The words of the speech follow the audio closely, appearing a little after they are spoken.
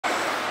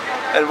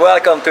And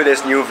welcome to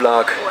this new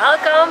vlog.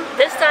 Welcome,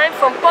 this time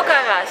from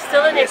Pokhara,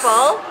 still in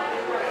Nepal.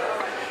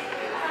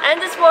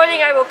 And this morning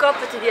I woke up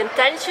with the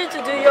intention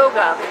to do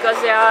yoga, because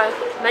there are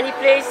many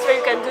places where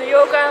you can do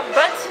yoga,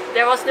 but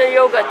there was no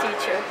yoga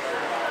teacher.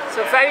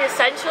 So very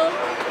essential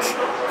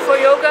for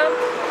yoga.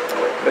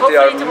 But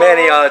there are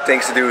many other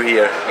things to do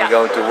here. Yeah. We're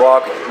going to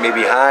walk,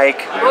 maybe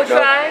hike.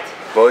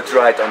 Boat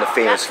ride on the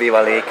famous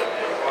Fewa Lake.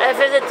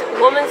 Visit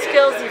Women's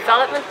Skills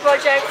Development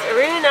Project, a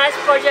really nice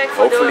project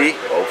for,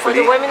 for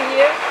the women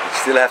here. You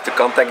still have to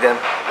contact them.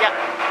 Yeah.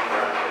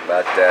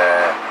 But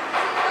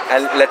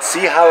and let's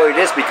see how it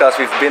is, because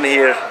we've been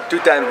here 2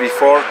 times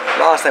before.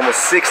 Last time was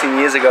 16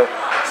 years ago.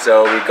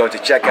 So we're going to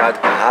check out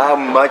how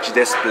much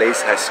this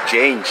place has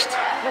changed.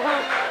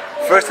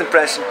 First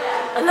impression?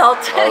 A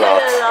lot. A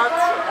lot. A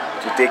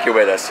lot. To take you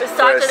with us. We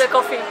start with a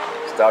coffee.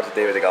 Start the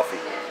day with a coffee.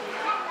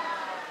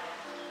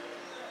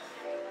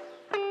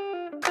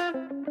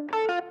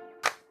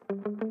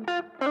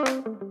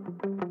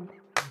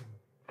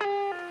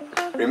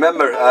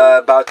 Remember,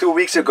 about 2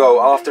 weeks ago,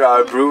 after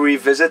our brewery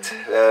visit,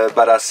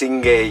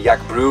 Barasinge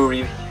Yak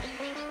Brewery,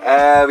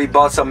 we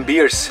bought some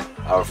beers.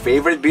 Our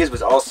favorite beers,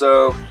 but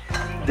also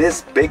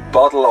this big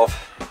bottle of,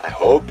 I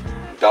hope,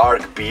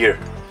 dark beer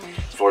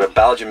for a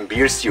Belgian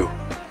beer stew.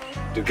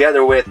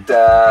 Together with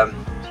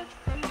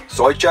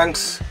soy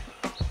chunks,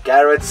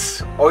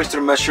 carrots,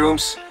 oyster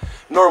mushrooms.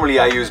 Normally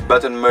I use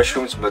button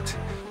mushrooms, but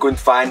couldn't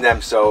find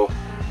them, so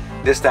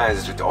this time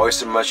it's with the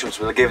oyster mushrooms.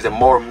 We'll give it a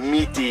more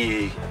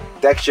meaty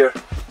texture.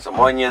 Some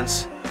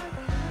onions,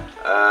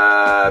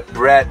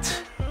 bread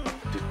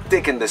to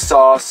thicken the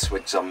sauce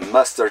with some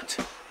mustard.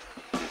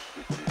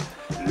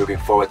 Looking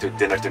forward to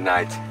dinner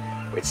tonight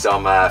with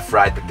some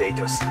fried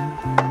potatoes.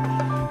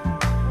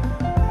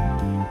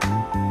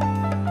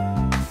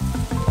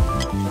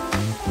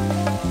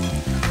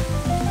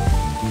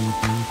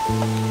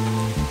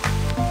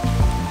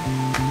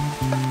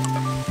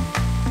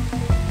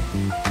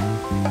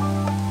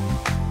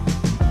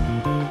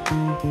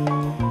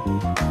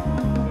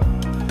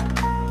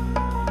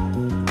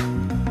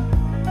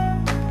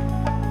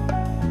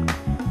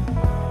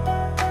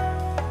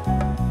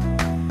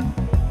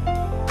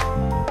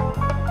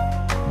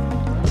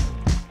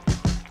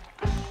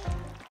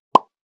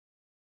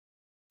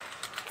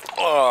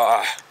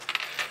 Oh,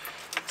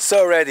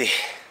 so ready.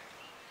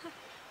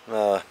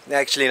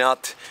 Actually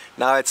not.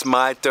 Now it's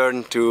my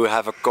turn to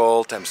have a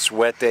cold. I'm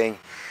sweating.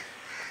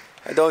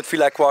 I don't feel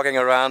like walking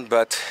around,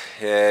 but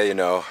yeah, you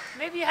know.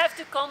 Maybe you have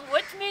to come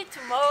with me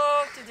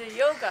tomorrow to the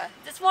yoga.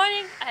 This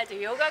morning I had a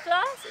yoga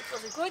class. It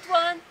was a good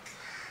one,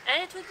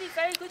 and it would be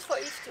very good for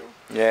Eve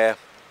too. Yeah,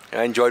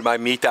 I enjoyed my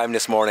me time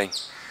this morning.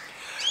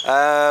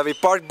 We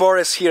parked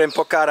Boris here in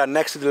Pokhara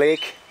next to the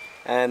lake.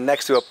 And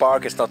next to a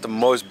park. It's not the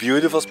most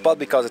beautiful spot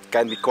because it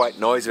can be quite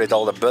noisy with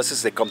all the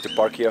buses. They come to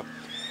park here.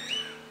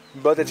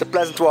 But it's a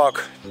pleasant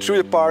walk through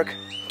the park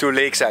to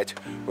Lakeside,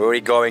 where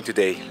we're going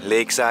today.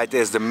 Lakeside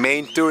is the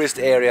main tourist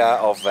area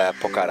of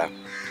Pokhara.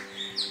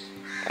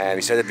 And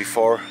we said it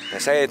before, I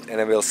say it and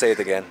I will say it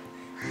again.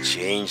 It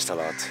changed a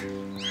lot.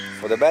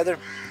 For the better?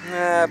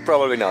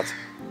 Probably not.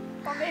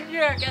 Or maybe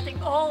you're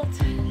getting old.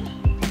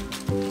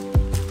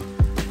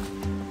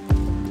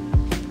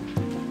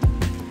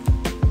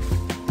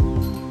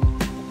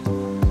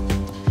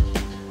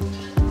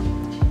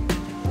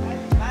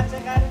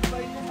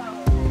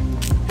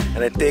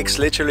 And it takes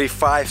literally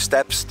 5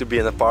 steps to be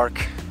in the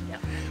park. Yeah.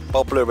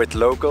 Popular with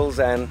locals,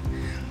 and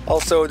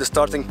also the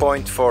starting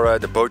point for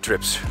the boat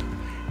trips.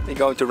 We're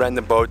going to rent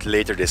a boat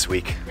later this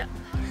week. Yeah.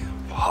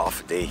 For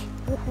half a day.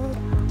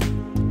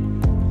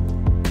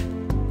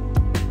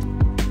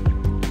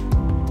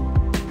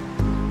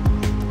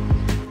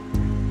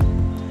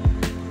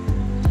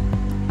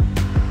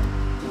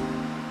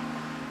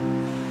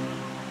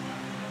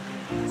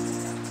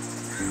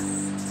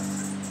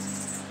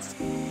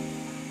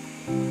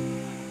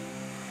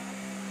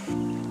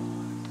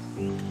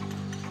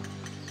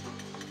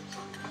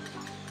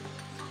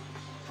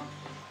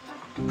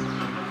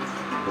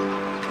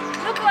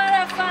 Look what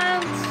I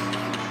found!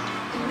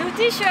 New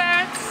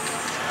t-shirts!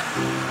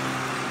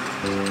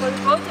 For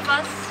the both of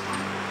us.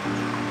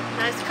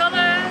 Nice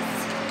colors.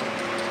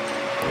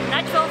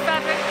 Natural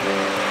fabric.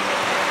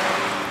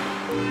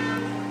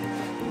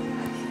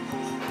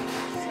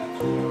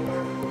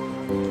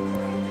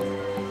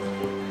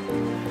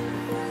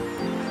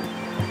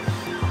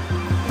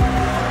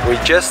 We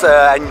just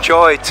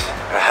enjoyed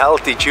a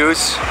healthy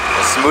juice,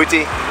 a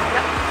smoothie.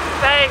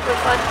 Very good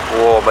one.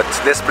 Oh, but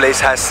this place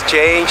has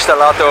changed a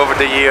lot over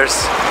the years.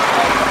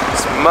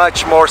 It's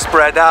much more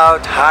spread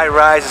out, high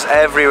rises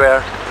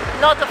everywhere.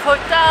 Lot of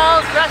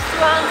hotels,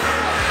 restaurants,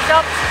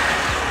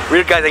 shops.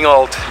 We're getting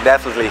old,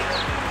 definitely.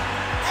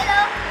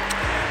 Hello.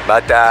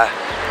 But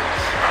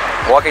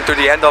walking to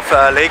the end of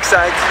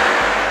Lakeside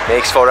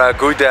makes for a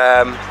good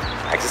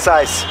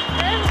exercise.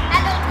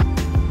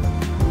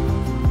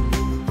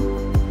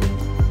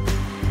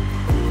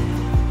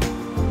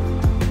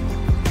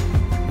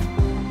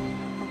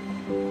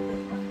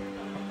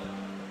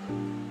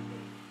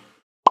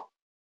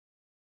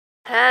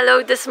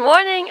 Hello, this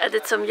morning I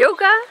did some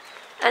yoga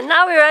And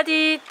now we're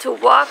ready to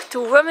walk to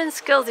Women's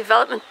Skill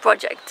Development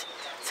Project.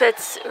 So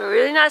it's a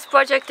really nice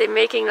project. They're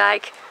making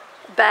like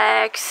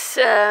bags,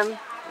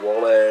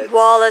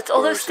 wallets,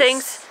 all those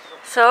things.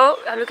 So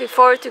I'm looking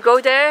forward to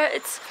go there.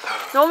 It's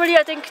normally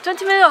I think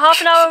 20 minutes or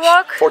half an hour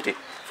walk. 40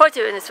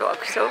 minutes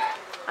walk. So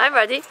I'm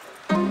ready.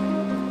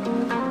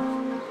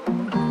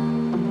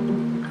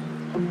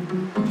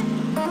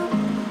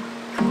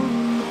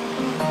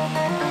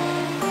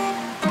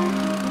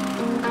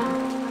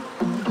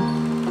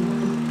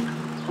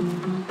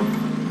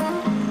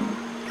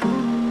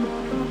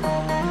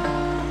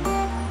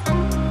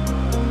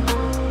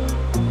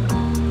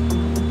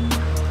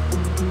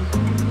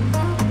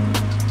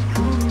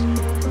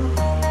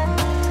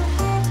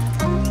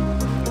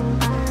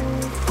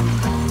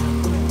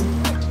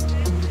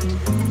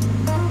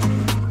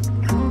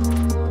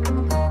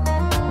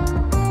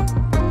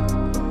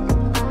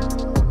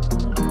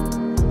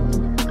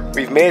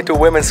 We've made it to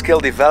Women's Skill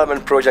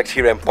Development Project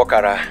here in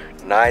Pokhara.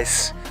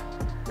 Nice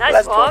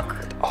Walk.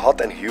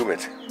 Hot and humid.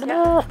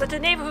 Yeah, but the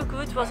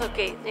neighborhood was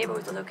okay.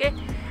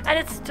 And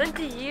it's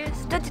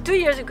 22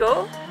 years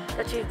ago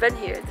that we've been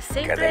here. The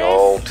same Getting place.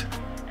 old.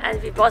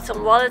 And we bought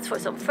some wallets for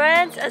some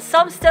friends, and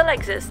some still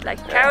exist. Like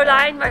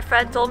Caroline, my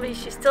friend, told me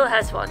she still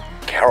has one.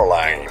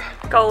 Caroline,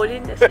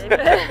 the same.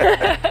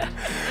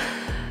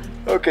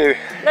 Okay.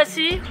 Let's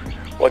see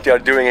What they are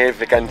doing here, if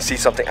we can see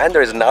something. And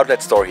there is an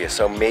outlet store here,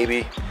 so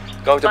maybe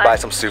going to buy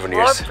some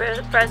souvenirs.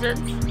 More presents.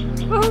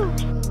 Woohoo.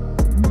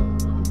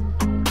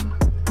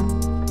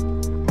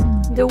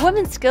 The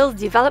Women's Skills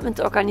Development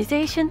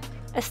Organization,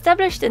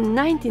 established in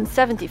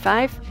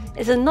 1975,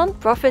 is a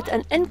non-profit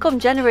and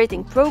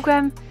income-generating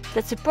program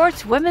that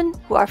supports women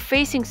who are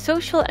facing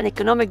social and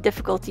economic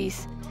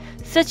difficulties,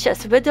 such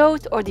as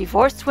widowed or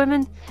divorced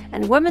women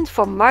and women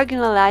from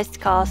marginalized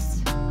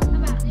castes.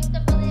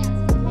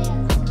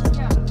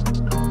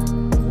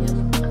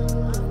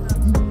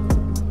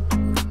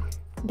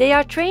 They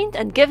are trained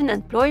and given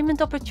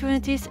employment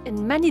opportunities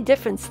in many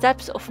different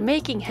steps of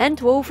making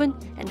hand-woven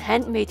and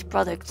handmade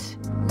products.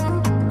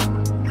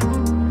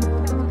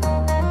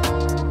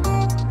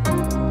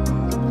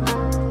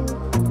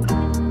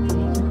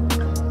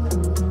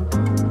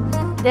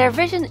 Their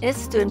vision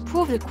is to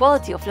improve the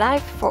quality of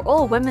life for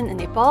all women in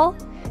Nepal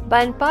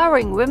by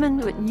empowering women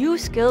with new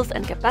skills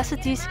and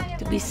capacities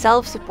to be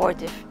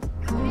self-supportive.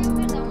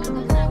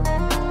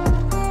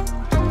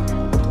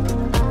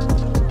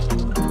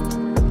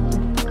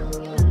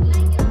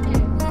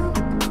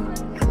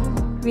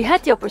 We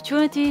had the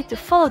opportunity to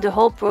follow the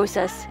whole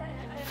process.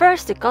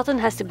 First, the cotton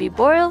has to be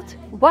boiled,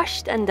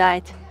 washed and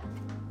dyed.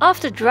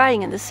 After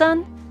drying in the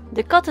sun,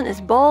 the cotton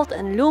is balled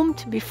and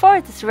loomed before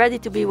it is ready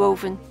to be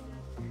woven.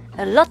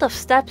 A lot of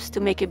steps to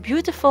make a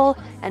beautiful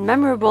and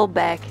memorable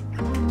bag.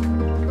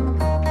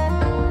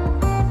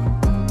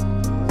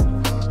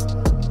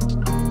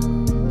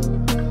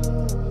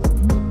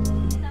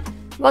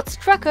 What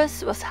struck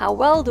us was how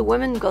well the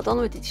women got on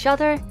with each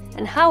other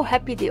and how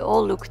happy they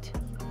all looked.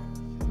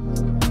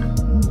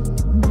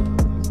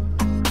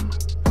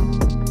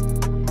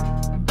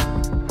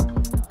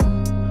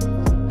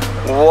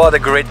 What a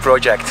great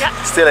project. Yeah.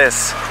 Still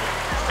is.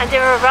 And they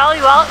were very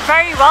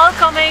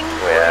welcoming.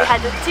 Yeah. We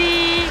had the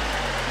tea,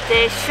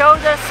 they showed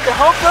us the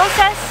whole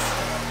process.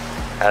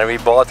 And we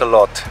bought a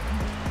lot.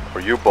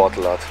 Or you bought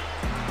a lot.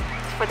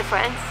 For the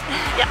friends.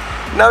 Yeah.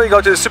 Now we go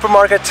to the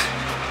supermarket.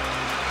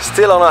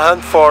 Still on a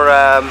hunt for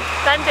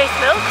plant-based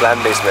milk.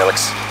 Plant-based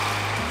milks.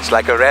 It's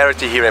like a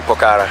rarity here in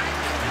Pokhara.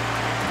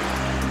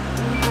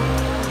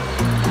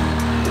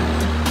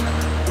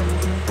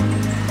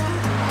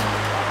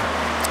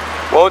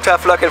 Won't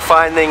have luck in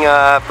finding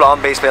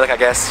plant-based milk, I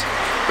guess.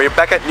 We're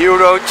back at New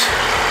Road,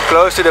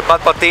 close to the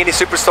Pokettoni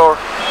superstore,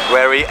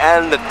 where we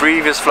ended the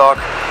previous vlog.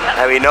 Yep.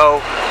 And we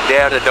know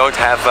there they don't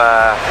have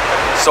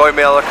soy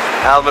milk,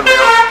 almond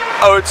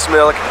milk, oats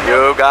milk,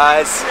 you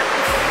guys.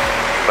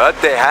 But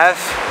they have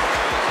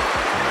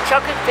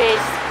chocolate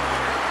paste.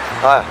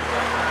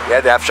 Yeah,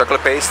 they have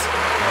chocolate paste.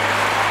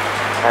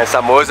 And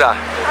samosa.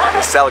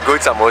 They sell good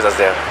samosas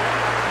there.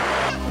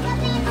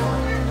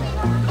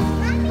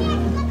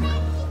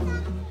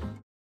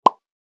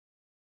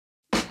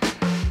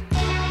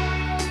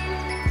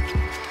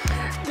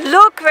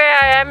 Look where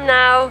I am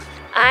now.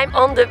 I'm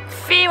on the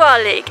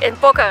Fewa Lake in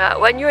Pokhara.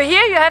 When you're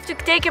here, you have to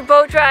take a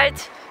boat ride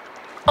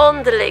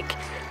on the lake.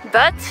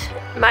 But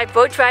my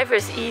boat driver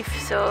is Eve,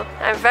 so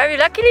I'm very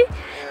lucky.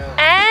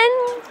 And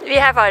we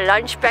have our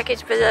lunch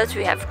package with us.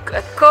 We have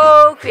a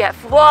Coke, we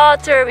have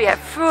water, we have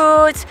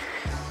fruits.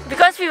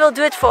 Because we will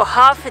do it for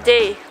half a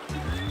day.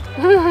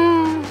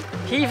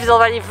 Eve is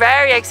already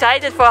very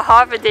excited for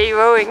half a day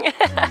rowing.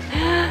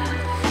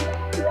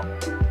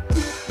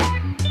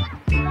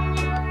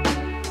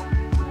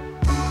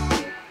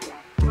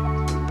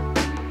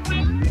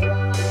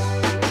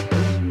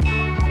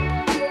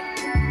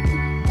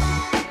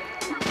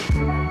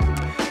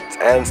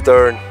 Anne's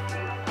turn,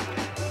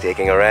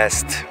 taking a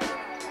rest.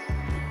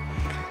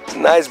 It's a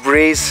nice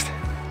breeze,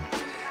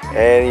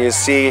 and you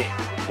see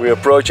we're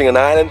approaching an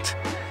island.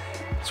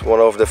 It's one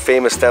of the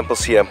famous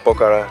temples here in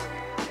Pokhara.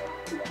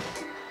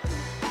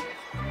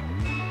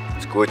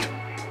 Good.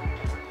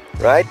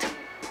 Right?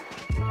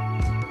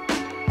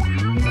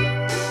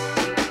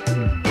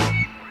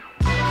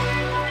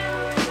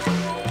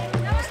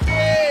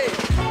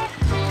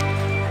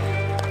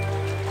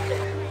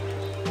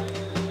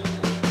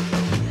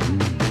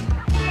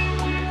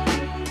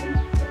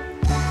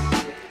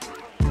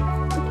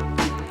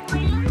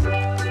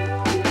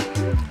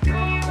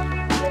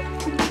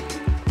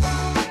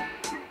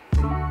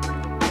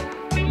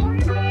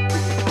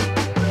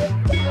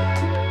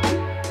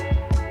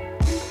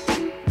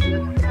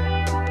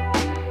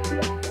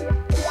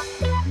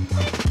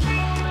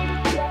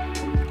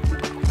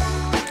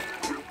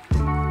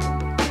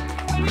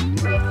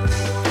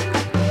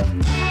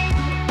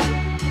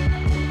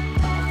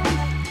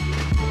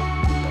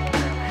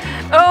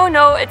 Oh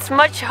no, it's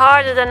much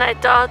harder than I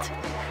thought.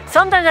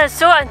 Sometimes I'm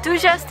so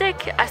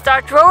enthusiastic, I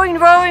start rowing,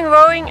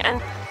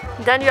 and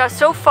then you are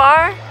so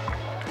far.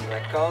 I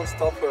can't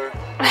stop her.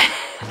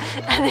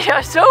 And you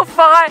are so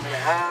far,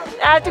 I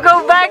have to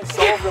go back.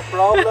 Solve the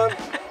problem.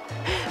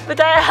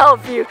 But I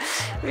help you.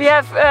 We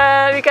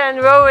can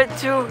row it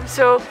too,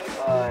 so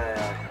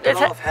a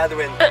lot of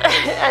headwind.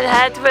 and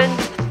headwind.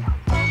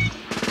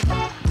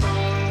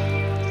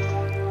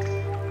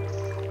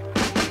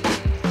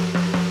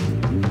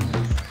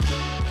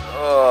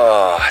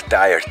 Oh,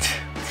 tired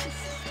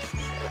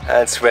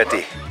and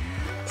sweaty.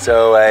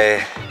 So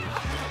and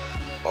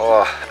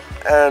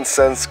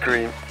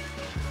sunscreen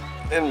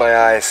in my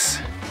eyes.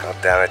 God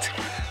damn it.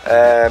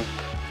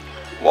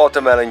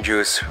 Watermelon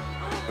juice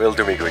will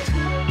do me good.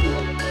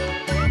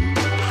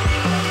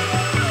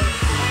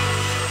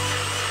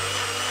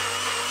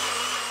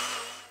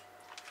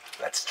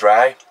 Let's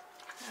try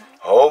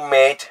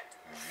homemade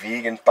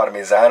vegan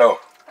parmesano.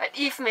 And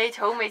Eve made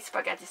homemade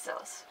spaghetti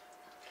sauce.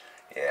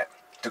 Yeah.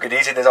 Took it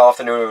easy this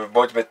afternoon. We were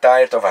both a bit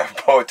tired of our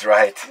boat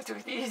ride. Took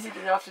it easy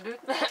this afternoon.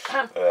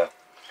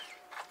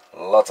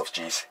 Lots of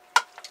cheese.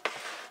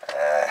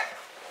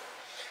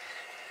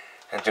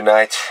 And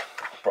tonight,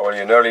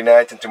 probably an early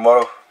night, and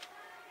tomorrow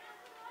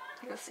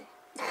We'll see.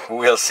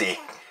 we'll see.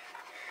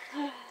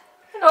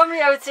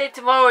 Normally I would say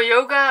tomorrow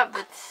yoga,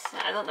 but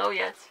I don't know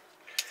yet.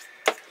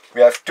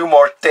 We have 2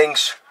 more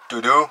things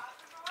to do.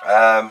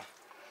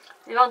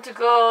 We want to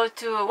go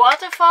to a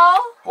waterfall.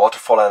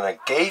 Waterfall and a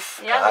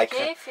cave. Yeah, a the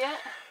cave, yeah.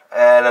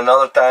 And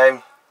another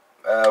time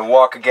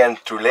walk again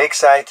through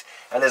lakeside.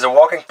 And there's a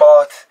walking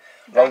path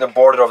along the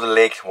border of the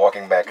lake,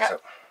 walking back. Yeah. So.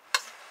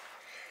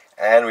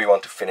 And we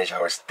want to finish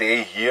our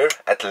stay here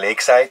at the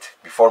lakeside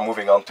before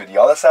moving on to the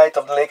other side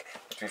of the lake.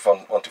 But we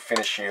want to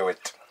finish here with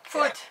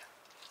Food.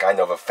 kind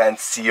of a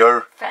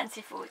fancier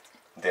Fancy food.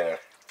 dinner.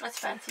 That's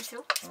fancy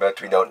too.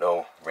 But we don't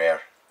know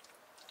where.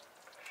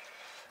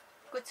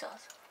 Good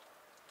sauce.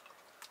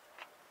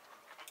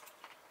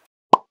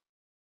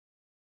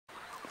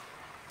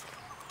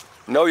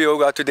 No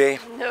yoga today.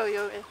 No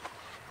yoga.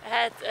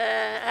 I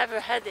have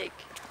a headache.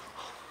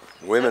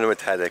 Women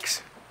with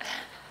headaches.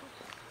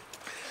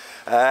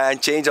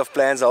 And change of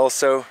plans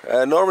also.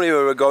 Normally we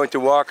were going to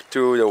walk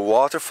to the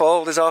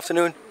waterfall this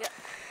afternoon. Yeah.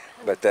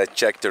 But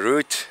check the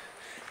route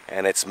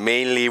and it's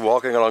mainly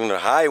walking along the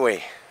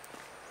highway.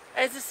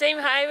 It's the same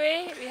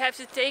highway we have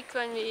to take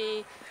when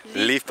we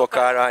Leave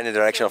Pokhara in the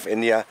direction of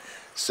India.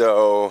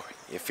 So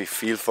if we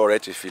feel for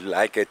it, if we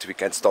like it, we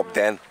can stop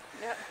then.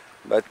 Yeah.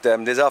 But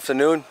this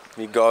afternoon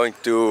we're going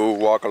to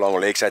walk along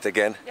lakeside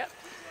again. Yeah.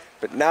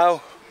 But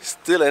now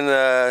still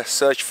in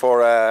search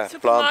for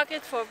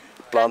Supermarket for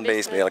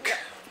plant-based milk.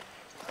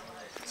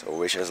 Yeah. So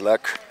wish us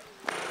luck.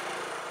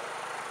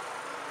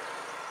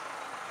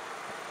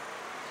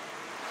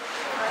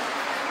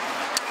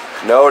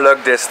 No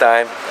luck this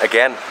time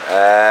again.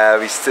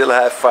 We still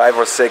have 5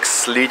 or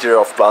 6 liters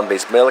of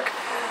plant-based milk.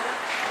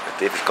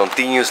 But if it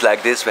continues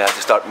like this, we have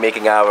to start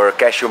making our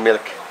cashew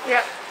milk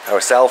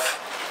ourselves.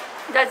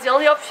 That's the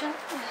only option.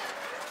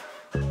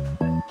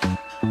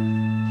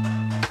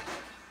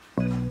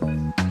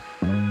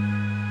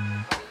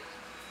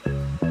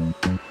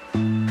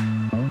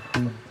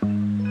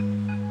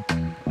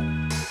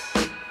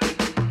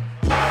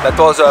 That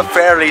was a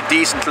fairly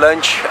decent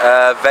lunch,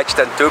 veg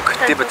tentuk,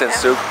 Tibetan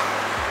soup.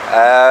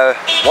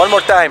 One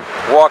more time,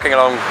 walking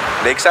along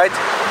lakeside.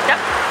 Yeah.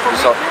 Do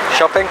some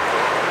shopping.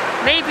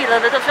 Maybe a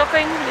little bit of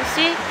shopping, you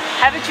see.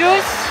 Have a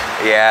juice.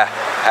 Yeah,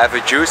 have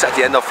a juice at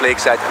the end of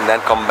lakeside and then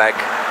come back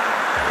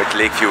with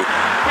lake view.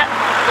 Yeah,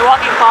 the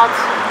walking path.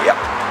 Yeah,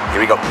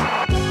 here we go.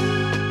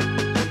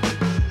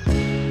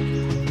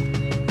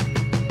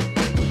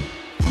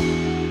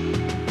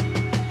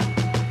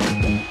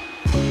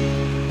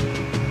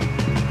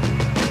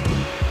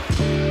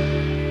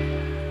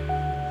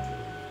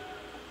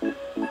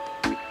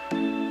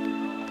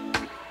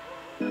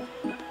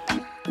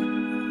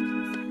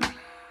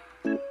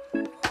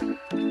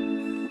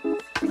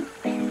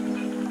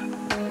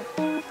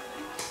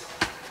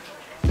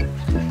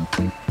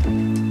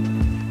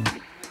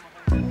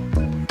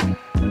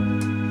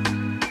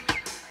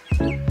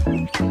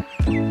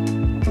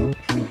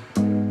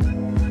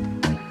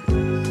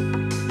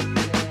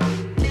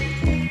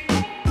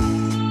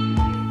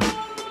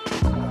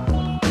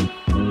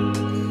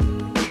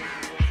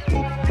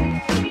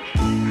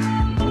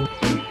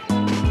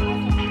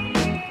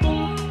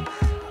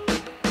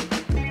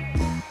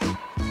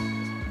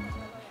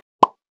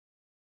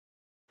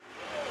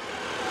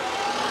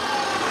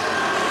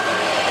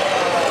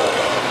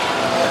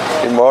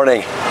 Good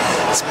morning.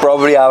 It's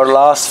probably our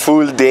last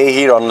full day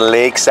here on the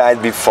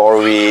lakeside before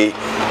we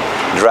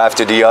drive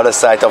to the other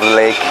side of the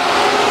lake.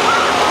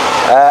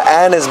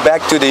 Anne is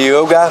back to the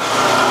yoga.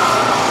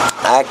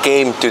 I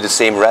came to the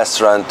same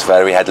restaurant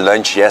where we had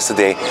lunch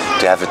yesterday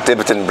to have a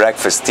Tibetan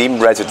breakfast, steamed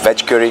bread with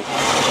veg curry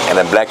and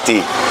a black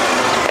tea.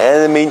 And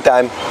in the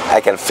meantime,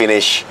 I can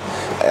finish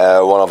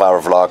one of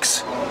our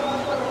vlogs.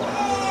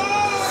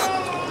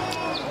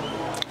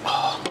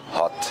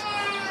 Hot.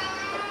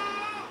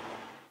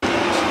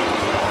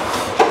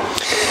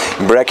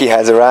 Brekkie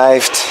has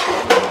arrived.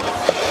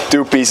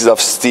 2 pieces of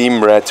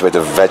steamed bread with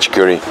a veg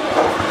curry.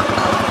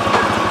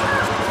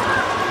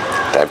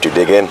 Time to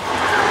dig in.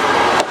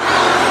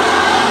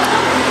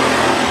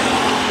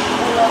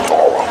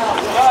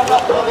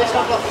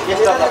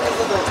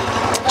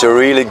 It's a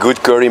really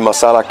good curry,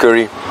 masala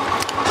curry.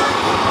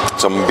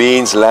 Some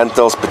beans,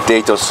 lentils,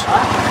 potatoes.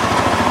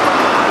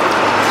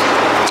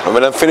 And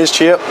when I'm finished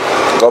here,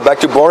 go back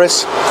to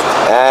Boris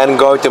and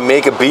going to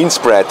make a bean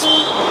spread.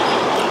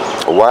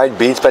 A white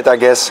bean spread, I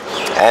guess.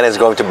 And is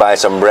going to buy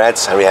some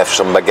breads, and we have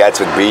some baguettes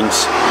with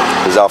beans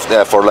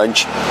for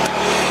lunch.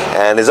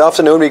 And this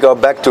afternoon we go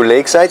back to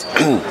Lakeside,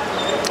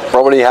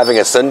 probably having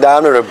a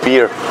sundowner, a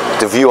beer,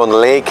 the view on the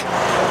lake,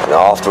 and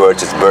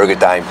afterwards it's burger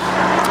time.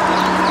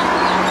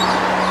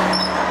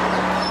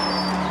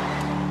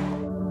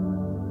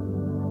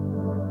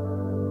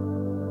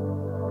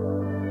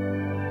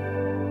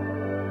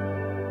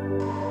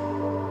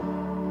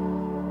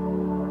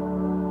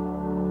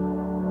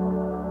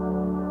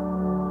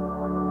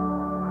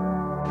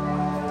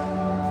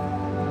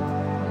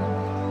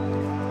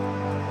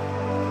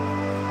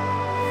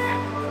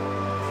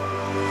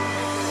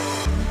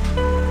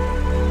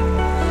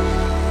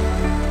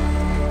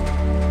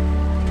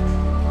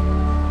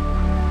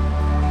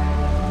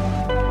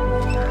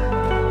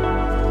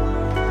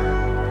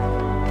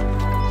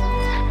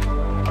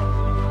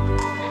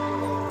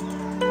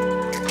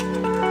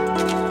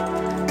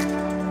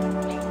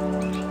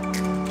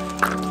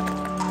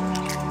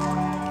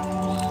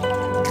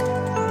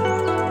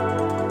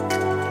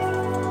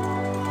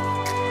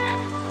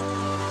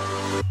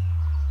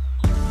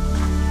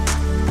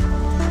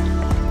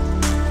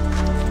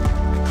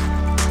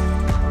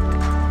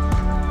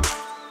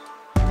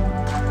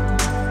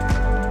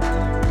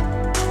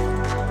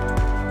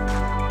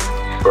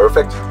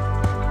 Perfect.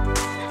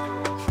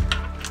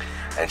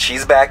 And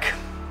she's back.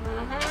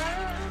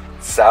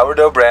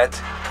 Sourdough bread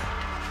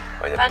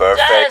with a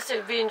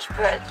Fantastic bean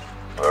spread.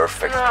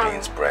 Perfect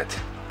bean spread.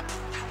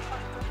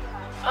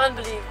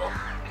 Unbelievable.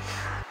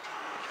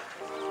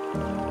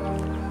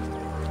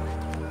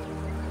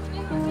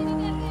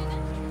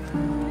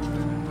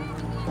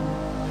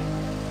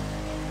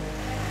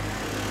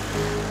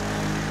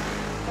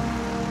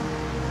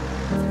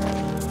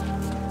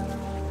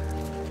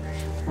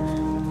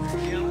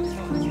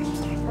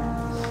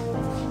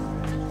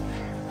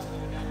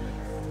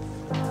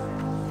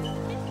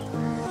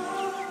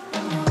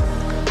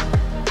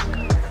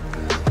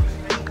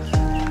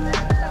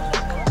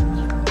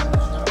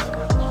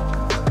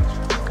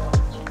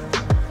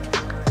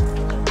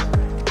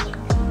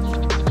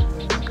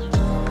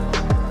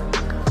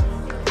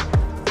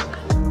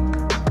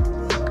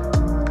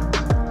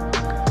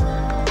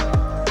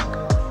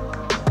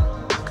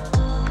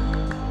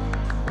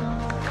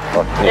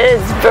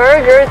 It's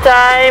burger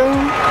time.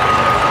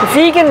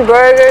 Vegan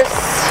burgers.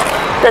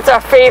 That's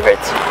our favorite.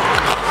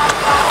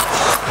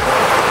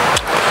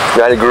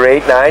 We had a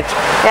great night.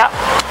 Yeah.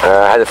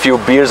 Had a few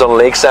beers on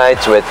Lakeside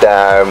with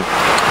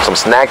some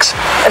snacks.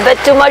 A bit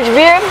too much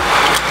beer.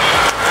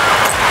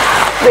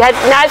 We had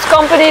nice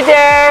company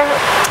there.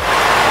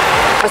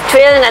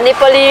 Australian and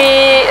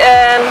Nepali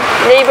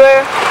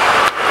neighbor.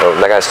 So,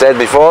 like I said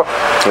before,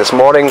 this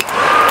morning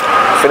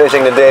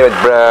finishing the day with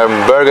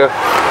burger.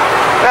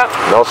 Yeah.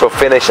 And also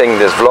finishing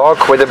this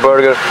vlog with a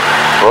burger.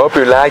 I hope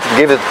you liked it.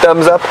 Give it a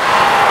thumbs up.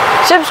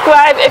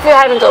 Subscribe if you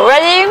haven't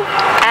already.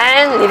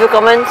 And leave a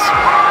comment.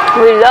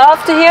 We love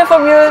to hear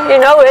from you.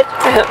 You know it.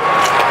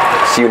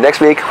 See you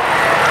next week.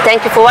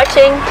 Thank you for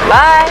watching.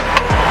 Bye.